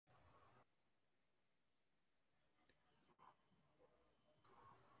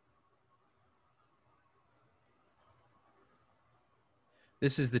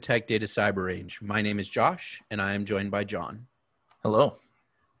This is the Tech Data Cyber Range. My name is Josh, and I am joined by John. Hello.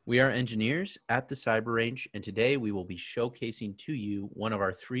 We are engineers at the Cyber Range, and today we will be showcasing to you one of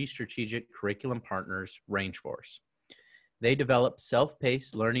our 3 strategic curriculum partners, Rangeforce. They develop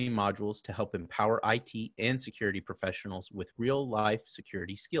self-paced learning modules to help empower IT and security professionals with real-life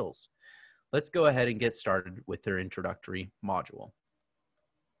security skills. Let's go ahead and get started with their introductory module.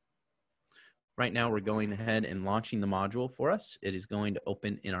 Right now, we're going ahead and launching the module for us. It is going to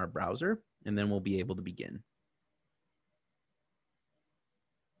open in our browser, and then we'll be able to begin.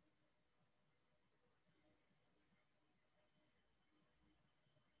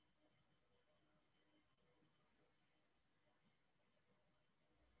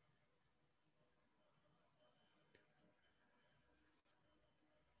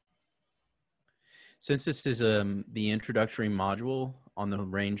 Since this is the introductory module on the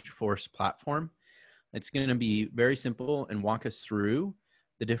Rangeforce platform, it's going to be very simple and walk us through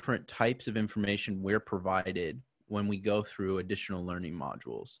the different types of information we're provided when we go through additional learning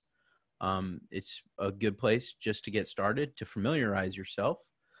modules. It's a good place just to get started to familiarize yourself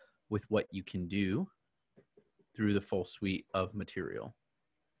with what you can do through the full suite of material.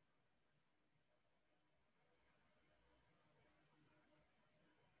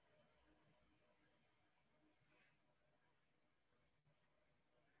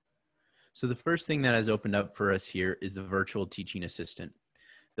 So the first thing that has opened up for us here is the virtual teaching assistant.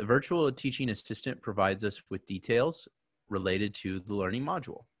 The virtual teaching assistant provides us with details related to the learning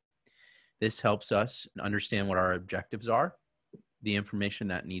module. This helps us understand what our objectives are, the information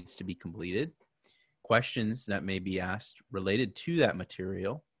that needs to be completed, questions that may be asked related to that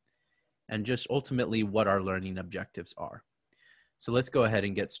material, and just ultimately what our learning objectives are. So let's go ahead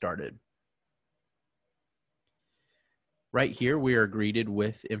and get started. Right here, we are greeted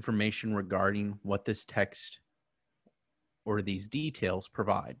with information regarding what this text or these details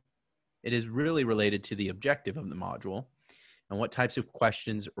provide. It is really related to the objective of the module and what types of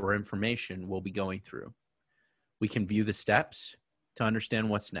questions or information we'll be going through. We can view the steps to understand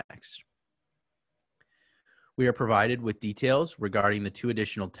what's next. We are provided with details regarding the 2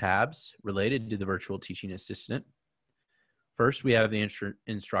 additional tabs related to the virtual teaching assistant. First, we have the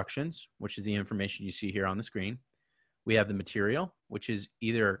instructions, which is the information you see here on the screen. We have the material, which is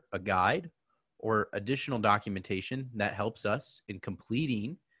either a guide or additional documentation that helps us in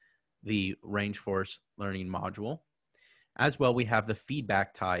completing the Rangeforce learning module. As well, we have the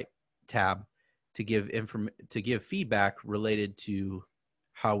feedback tab to give feedback related to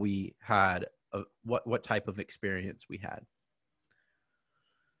how we had, what type of experience we had.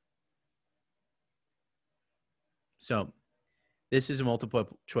 So this is a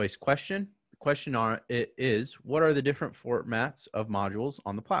multiple choice question. The question is, what are the different formats of modules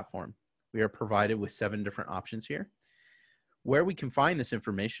on the platform? We are provided with 7 different options here. Where we can find this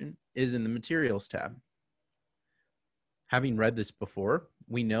information is in the Materials tab. Having read this before,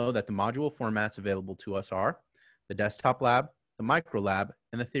 we know that the module formats available to us are the Desktop Lab, the Micro Lab,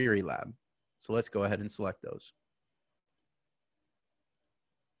 and the Theory Lab. So let's go ahead and select those.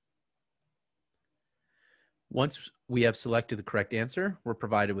 Once we have selected the correct answer, we're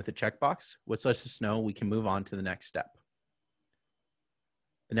provided with a checkbox, which lets us know we can move on to the next step.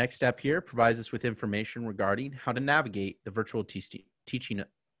 The next step here provides us with information regarding how to navigate the virtual teaching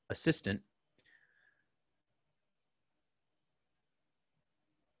assistant.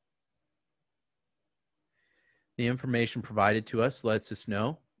 The information provided to us lets us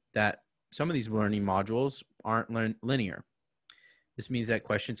know that some of these learning modules aren't linear. This means that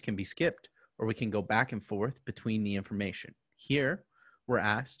questions can be skipped, or we can go back and forth between the information. Here, we're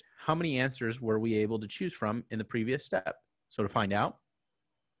asked, how many answers were we able to choose from in the previous step? So to find out,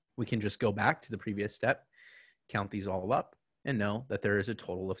 we can just go back to the previous step, count these all up, and know that there is a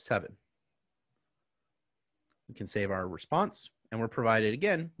total of 7. We can save our response, and we're provided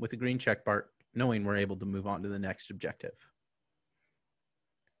again with a green check bar, knowing we're able to move on to the next objective.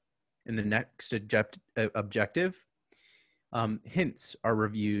 In the next objective, hints are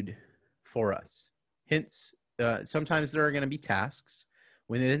reviewed for us. Hints, sometimes there are going to be tasks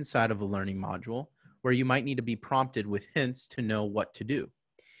within inside of a learning module where you might need to be prompted with hints to know what to do.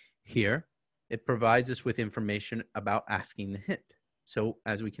 Here, it provides us with information about asking the hint. So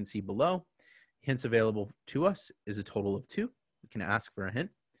as we can see below, hints available to us is a total of 2. We can ask for a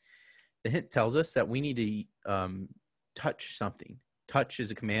hint. The hint tells us that we need to touch something. Touch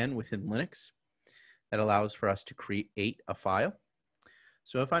is a command within Linux that allows for us to create a file.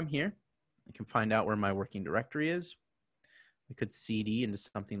 So if I'm here, I can find out where my working directory is. I could cd into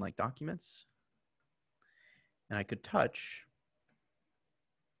something like documents, and I could touch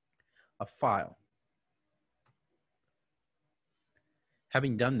a file.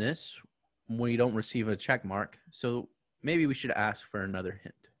 Having done this, we don't receive a check mark, so maybe we should ask for another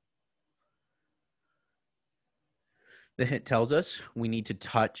hint. The hint tells us we need to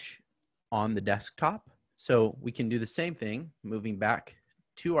touch on the desktop, so we can do the same thing, moving back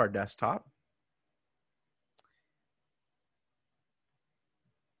to our desktop.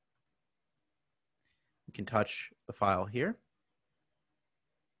 We can touch the file here.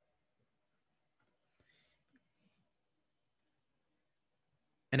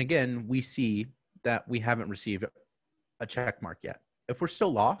 And again, we see that we haven't received a check mark yet. If we're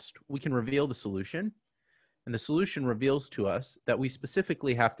still lost, we can reveal the solution, and the solution reveals to us that we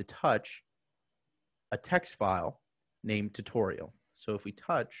specifically have to touch a text file named tutorial. So if we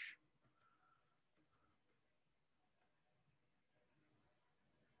touch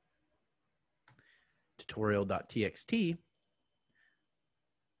tutorial.txt,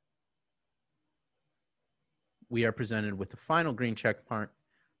 we are presented with the final green check mark,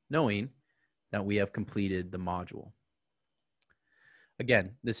 knowing that we have completed the module.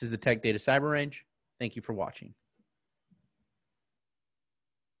 Again, this is the Tech Data Cyber Range. Thank you for watching.